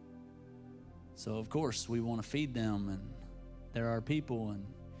 So, of course, we want to feed them, and they're our people, and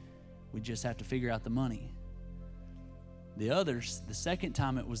we just have to figure out the money. The others, the second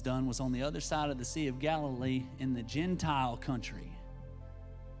time it was done, was on the other side of the Sea of Galilee in the Gentile country,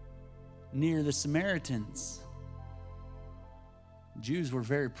 near the Samaritans. Jews were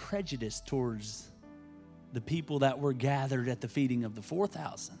very prejudiced towards the people that were gathered at the feeding of the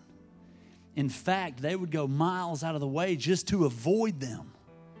 4,000. In fact, they would go miles out of the way just to avoid them,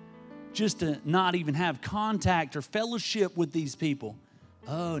 just to not even have contact or fellowship with these people.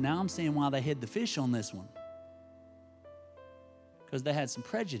 Oh, now I'm seeing why they hid the fish on this one. Because they had some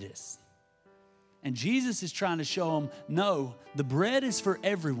prejudice. And Jesus is trying to show them, no, the bread is for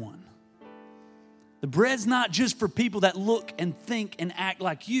everyone. The bread's not just for people that look and think and act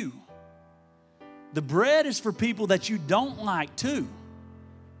like you. The bread is for people that you don't like too,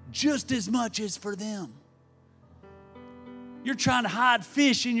 just as much as for them. You're trying to hide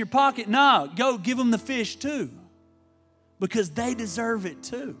fish in your pocket. No, go give them the fish too, because they deserve it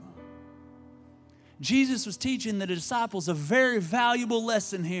too. Jesus was teaching the disciples a very valuable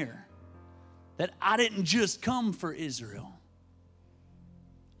lesson here, that I didn't just come for Israel.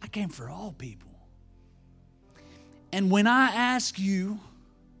 I came for all people. And when I ask you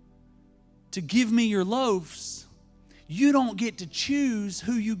to give me your loaves, you don't get to choose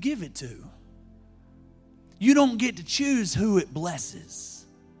who you give it to. You don't get to choose who it blesses.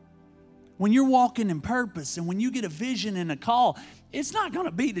 When you're walking in purpose and when you get a vision and a call, it's not going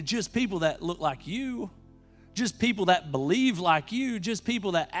to be to just people that look like you, just people that believe like you, just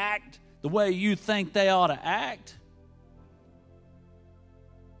people that act the way you think they ought to act.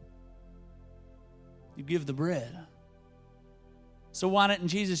 You give the bread. So why didn't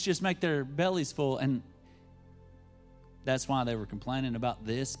Jesus just make their bellies full? And that's why they were complaining about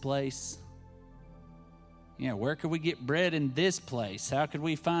this place. Yeah, where could we get bread in this place? How could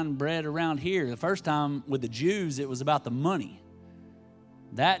we find bread around here? The first time with the Jews, it was about the money.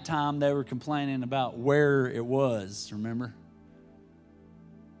 That time they were complaining about where it was, remember?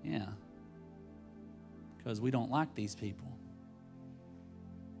 Yeah. Because we don't like these people.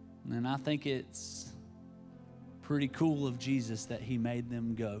 And I think it's pretty cool of Jesus that he made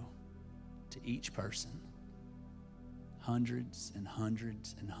them go to each person, hundreds and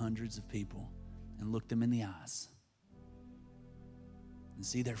hundreds and hundreds of people, and look them in the eyes and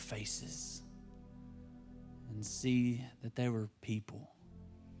see their faces and see that they were people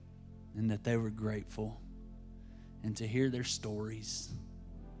and that they were grateful, and to hear their stories.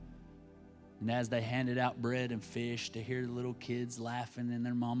 And as they handed out bread and fish, to hear the little kids laughing and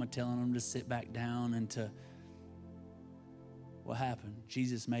their mama telling them to sit back down, and to what happened?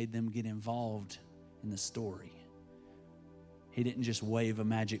 Jesus made them get involved in the story. He didn't just wave a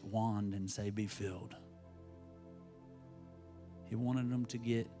magic wand and say, be filled. He wanted them to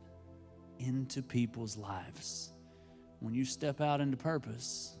get into people's lives. When you step out into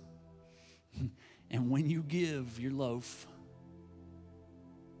purpose, and when you give your loaf,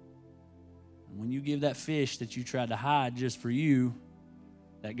 and when you give that fish that you tried to hide just for you,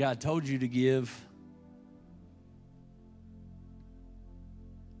 that God told you to give,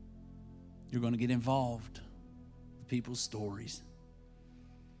 you're going to get involved with people's stories.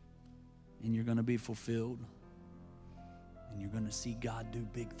 And you're going to be fulfilled. And you're going to see God do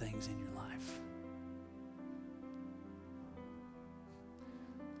big things in your life.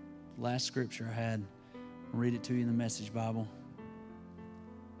 Last scripture I had, I'll read it to you in the Message Bible.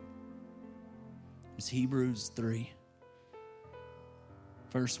 It's Hebrews 3,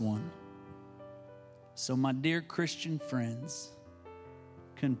 verse 1. So my dear Christian friends,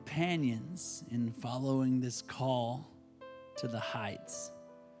 companions in following this call to the heights,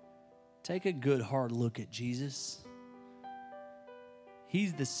 take a good hard look at Jesus.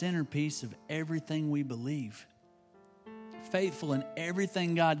 He's the centerpiece of everything we believe. Faithful in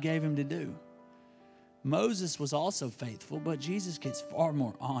everything God gave him to do. Moses was also faithful, but Jesus gets far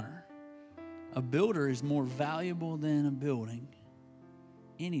more honor. A builder is more valuable than a building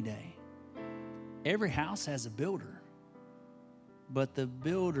any day. Every house has a builder, but the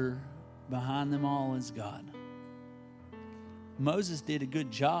builder behind them all is God. Moses did a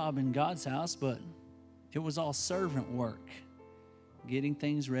good job in God's house, but it was all servant work, getting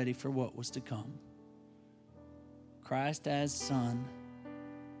things ready for what was to come. Christ as Son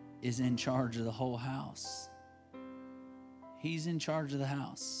is in charge of the whole house. He's in charge of the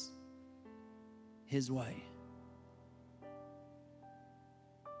house, his way.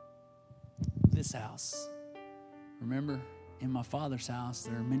 This house, remember, in my Father's house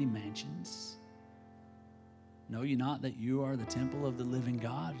there are many mansions. Know you not that you are the temple of the living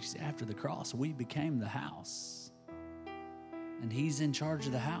God? You see, after the cross, we became the house. And he's in charge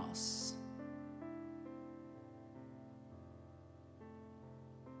of the house.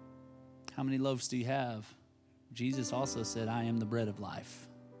 How many loaves do you have? Jesus also said, I am the bread of life.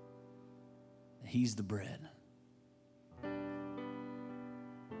 He's the bread.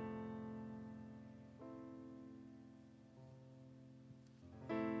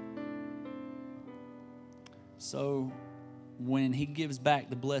 So when he gives back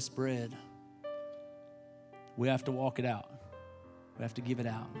the blessed bread, we have to walk it out. We have to give it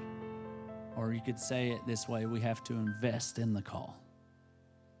out. Or you could say it this way, we have to invest in the call.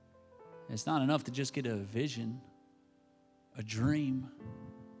 It's not enough to just get a vision, a dream.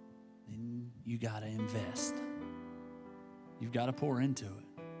 Then you got to invest. You've got to pour into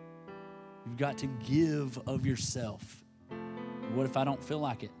it. You've got to give of yourself. What if I don't feel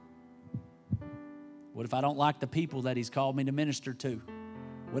like it? What if I don't like the people that he's called me to minister to?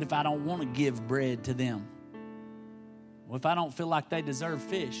 What if I don't want to give bread to them? What if I don't feel like they deserve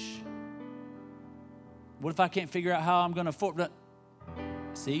fish? What if I can't figure out how I'm going to afford that?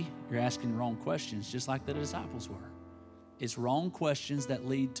 See, you're asking the wrong questions, just like the disciples were. It's wrong questions that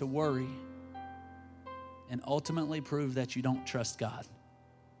lead to worry and ultimately prove that you don't trust God.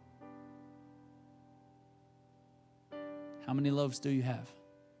 How many loaves do you have?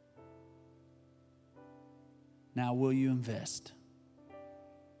 Now, will you invest?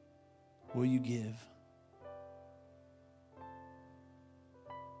 Will you give?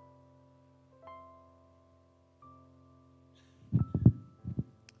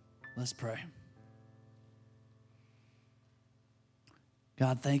 Let's pray.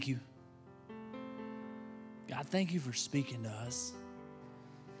 God, thank you. God, thank you for speaking to us.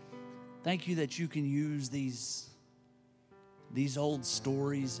 Thank you that you can use these old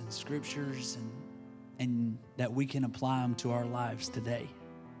stories and scriptures and that we can apply them to our lives today.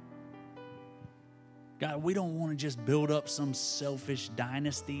 God, we don't want to just build up some selfish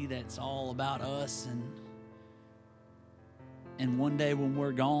dynasty that's all about us and one day when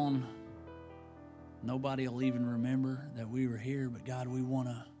we're gone, nobody will even remember that we were here. But God, we want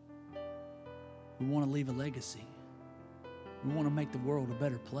to leave a legacy. We want to make the world a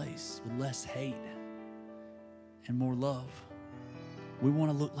better place with less hate and more love. We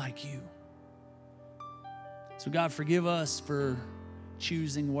want to look like you. So God, forgive us for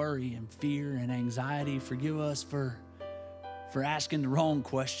choosing worry and fear and anxiety. Forgive us for asking the wrong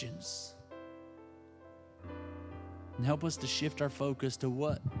questions. And help us to shift our focus to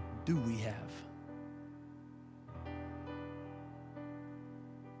what do we have?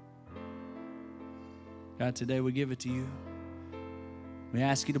 God, today we give it to you. We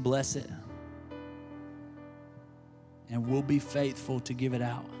ask you to bless it. And we'll be faithful to give it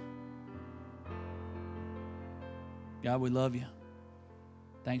out. God, we love you.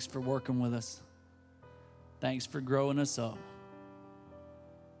 Thanks for working with us. Thanks for growing us up.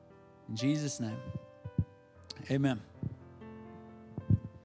 In Jesus' name, amen.